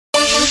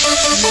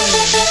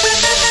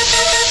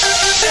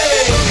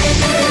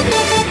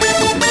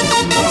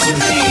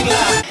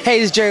Hey,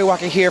 this is Jerry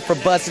Walker here for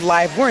Buzz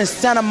Life. We're in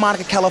Santa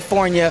Monica,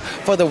 California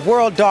for the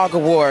World Dog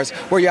Awards,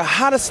 where your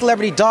hottest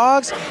celebrity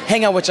dogs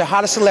hang out with your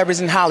hottest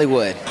celebrities in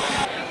Hollywood.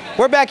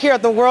 We're back here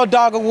at the World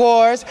Dog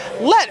Awards.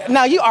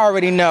 Now, you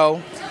already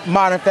know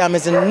Modern Family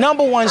is the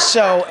 #1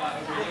 show,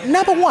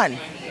 #1.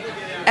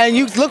 And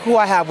you look who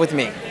I have with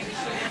me.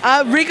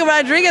 Rico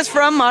Rodriguez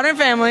from Modern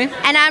Family.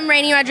 And I'm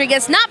Rani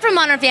Rodriguez, not from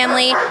Modern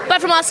Family,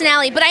 but from Austin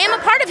Alley. But I am a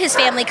part of his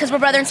family because we're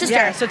brother and sister.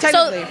 Yeah, so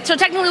technically. So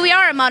technically we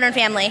are a Modern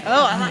Family.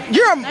 Oh,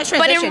 you're a nice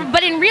transition.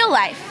 But in real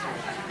life.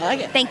 I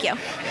like it. Thank you.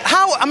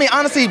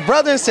 Honestly,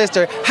 brother and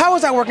sister, how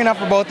is that working out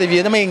for both of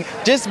you? I mean,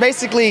 just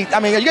basically,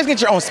 are you guys get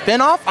your own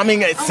spin-off? I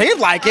mean, it seems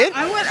like it.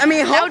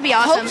 That would be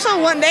awesome. Hope so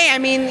one day.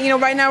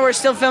 Right now we're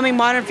still filming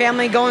Modern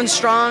Family, going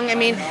strong.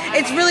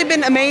 It's really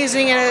been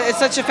amazing, and it's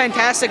such a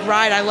fantastic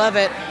ride. I love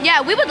it.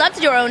 Yeah, we would love to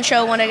do our own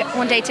show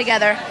one day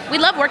together. We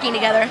love working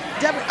together.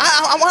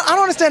 I don't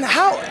understand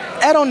how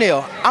Ed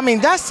O'Neill,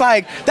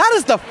 that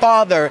is the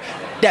father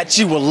that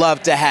you would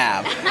love to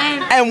have.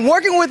 And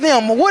working with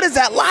him, what is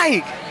that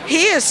like?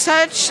 He is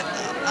such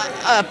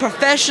a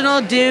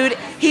professional dude.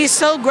 He's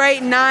so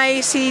great,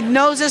 nice. He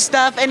knows his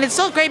stuff, and it's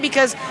so great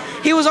because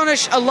he was on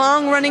a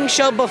long-running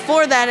show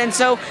before that, and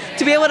so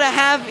to be able to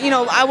have,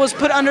 I was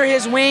put under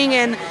his wing,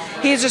 and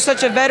he's just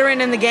such a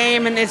veteran in the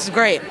game, and it's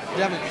great.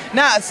 Definitely.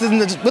 Now,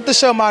 with the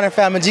show Modern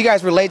Family, do you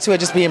guys relate to it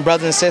just being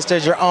brothers and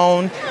sisters, your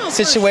own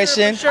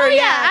situation? For sure, oh,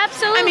 yeah,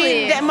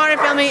 absolutely. Modern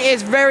Family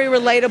is very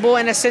relatable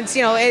in a sense,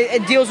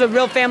 it deals with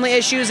real family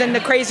issues and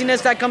the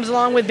craziness that comes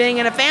along with being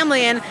in a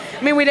family, and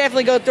we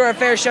definitely go through our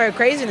fair share of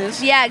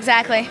craziness. Yeah,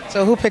 exactly.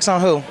 So who picks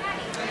on who?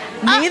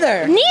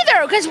 Neither.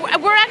 Neither, because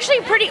we're actually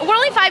we're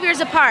only 5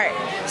 years apart,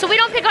 so we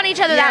don't pick on each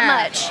other that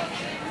much.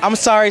 I'm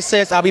sorry,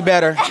 sis, I'll be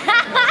better.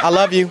 I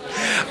love you.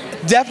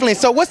 Definitely.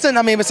 So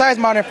besides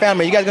Modern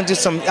Family, you guys gonna do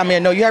some, I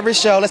know you have your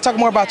show. Let's talk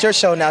more about your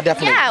show now,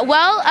 definitely. Yeah,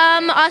 well,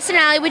 Austin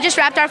Alley, we just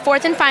wrapped our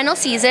 4th and final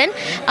season.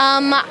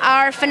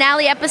 Our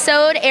finale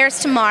episode airs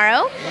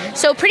tomorrow.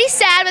 So pretty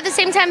sad, but at the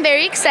same time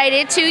very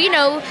excited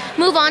to,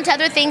 move on to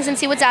other things and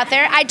see what's out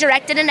there. I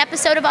directed an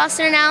episode of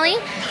Austin and Alley,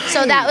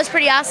 so that was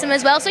pretty awesome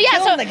as well. So yeah,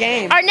 Killing the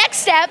game. Our next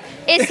step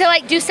is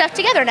to do stuff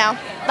together now.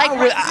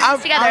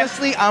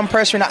 Honestly, I'm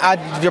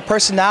pressuring your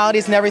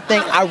personalities and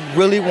everything. I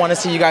really want to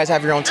see you guys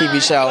have your own TV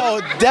show.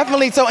 Oh,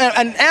 definitely. So,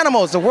 and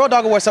animals, the World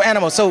Dog Awards, so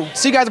animals. So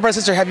you guys are brother and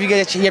sister. Have you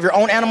your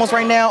own animals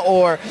right now,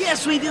 or?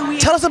 Yes, we do.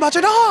 Tell us about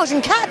your dogs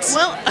and cats.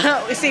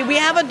 Well, see, we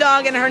have a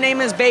dog, and her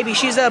name is Baby.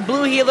 She's a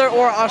blue heeler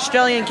or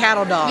Australian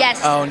cattle dog.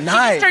 Yes. Oh,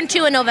 nice. She just turned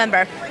 2 in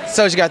November.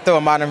 So you got to throw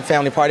a Modern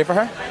Family party for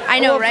her? I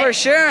know, right? For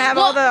sure.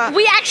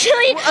 We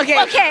actually. Okay.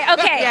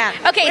 Yeah.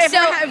 Okay.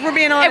 If we're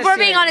being honest. If we're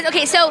being honest.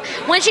 Okay. So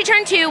when she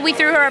turned 2, we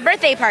threw her a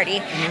birthday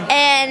party,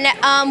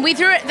 and we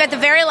threw it at the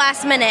very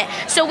last minute.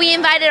 So we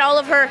invited all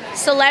of her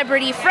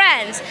celebrity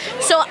friends.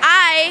 So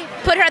I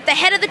put her at the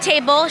head of the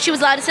table. She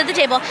was allowed to sit at the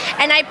table,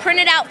 and I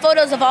printed out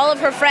photos of all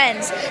of her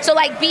friends. So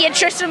like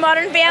Beatrice from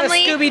Modern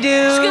Family,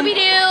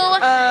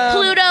 Scooby-Doo,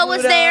 Pluto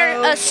was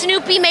there.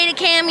 Snoopy made a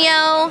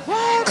cameo.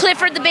 What?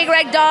 Clifford the Big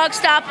Red Dog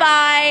stopped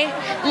by.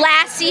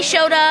 Lassie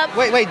showed up.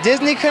 Wait,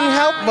 Disney couldn't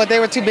help, but they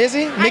were too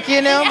busy? Mickey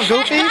and them,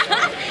 Goofy?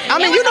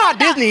 You know how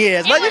Disney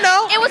is, but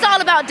It was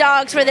all about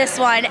dogs for this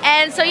one,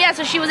 and so yeah,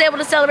 so she was able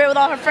to celebrate with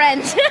all her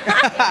friends.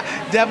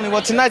 Definitely.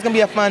 Well, tonight's gonna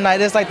be a fun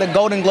night. It's like the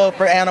Golden Globe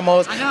for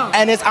animals,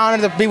 and it's an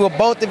honor to be with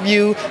both of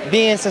you,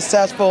 being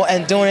successful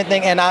and doing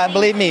anything. And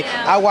believe me,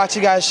 I watch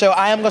you guys' show.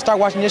 I am gonna start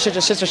watching your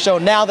sister show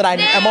now that I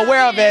am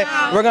aware of it.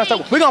 We're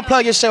gonna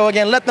plug your show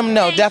again. Let them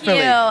know.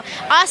 Definitely. Thank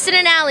you. Austin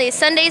and Alley,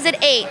 Sundays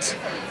at 8.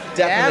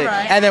 Definitely. Yeah,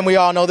 right. And then we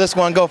all know this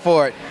one. Go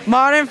for it.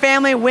 Modern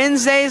Family,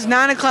 Wednesdays,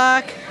 9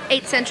 o'clock.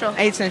 8 Central.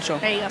 8 Central.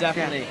 There you go.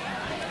 Definitely.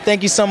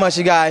 Thank you so much,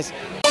 you guys.